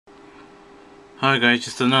Hi guys,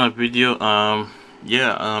 just another video. Talking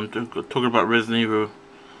about Resident Evil.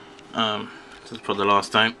 Just for the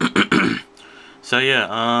last time. So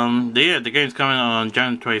the game's coming on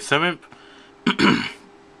January 27th.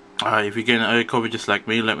 If you're getting an early copy just like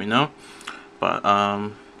me, let me know. But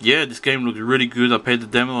this game looks really good. I played the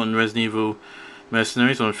demo on Resident Evil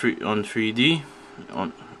Mercenaries on 3D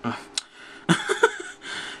on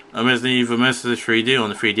Resident Evil Mercenaries 3D on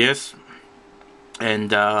the 3DS.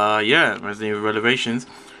 And Resident Evil Revelations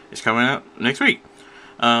is coming out next week.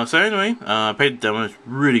 I played the demo. It's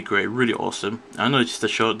really great, really awesome. I know it's just a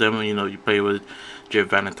short demo, you play with Jill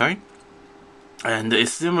Valentine. And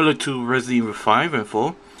it's similar to Resident Evil 5 and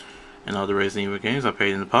 4 and other Resident Evil games I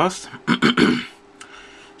played in the past.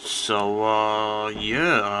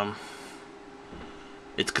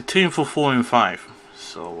 It's continuing for 4 and 5.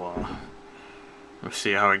 So, let's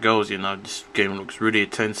see how it goes. This game looks really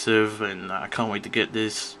intensive, and I can't wait to get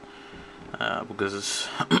this because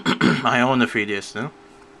I own the 3DS now.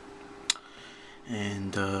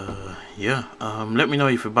 And let me know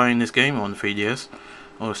if you're buying this game on 3DS.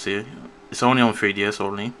 Obviously, it's only on 3DS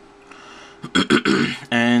only.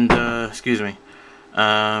 And excuse me.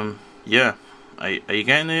 Are you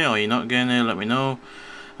getting it or are you not getting it? Let me know.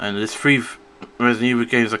 And there's 3 Resident Evil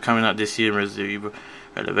games are coming out this year. Resident Evil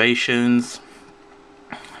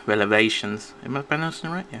Revelations, am I pronouncing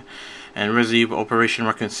it right? Yeah. And Resident Evil Operation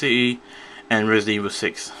Raccoon City and Resident Evil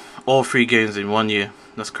 6. All 3 games in 1 year.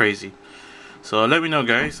 That's crazy. So let me know,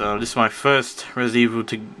 guys. This is my first Resident Evil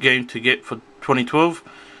game to get for 2012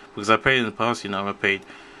 because I played in the past. I played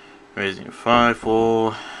Resident Evil 5,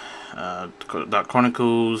 4, Dark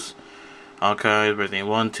Chronicles, Archive, Resident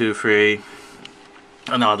Evil 1, 2, 3,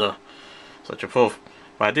 and other such a forth.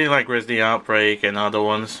 But I did like Resident Evil Outbreak and other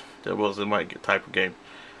ones. That wasn't my type of game.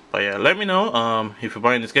 But yeah, let me know if you're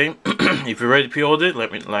buying this game. If you're ready to pre-order it,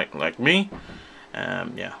 let me like me.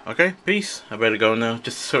 Okay, peace. I better go now.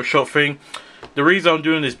 Just a short thing. The reason I'm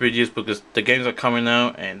doing this video is because the games are coming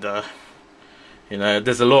out, and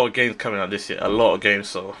there's a lot of games coming out this year. A lot of games,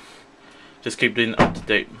 so just keep being up to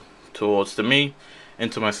date towards me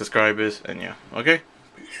and to my subscribers. And okay,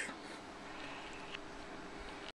 peace.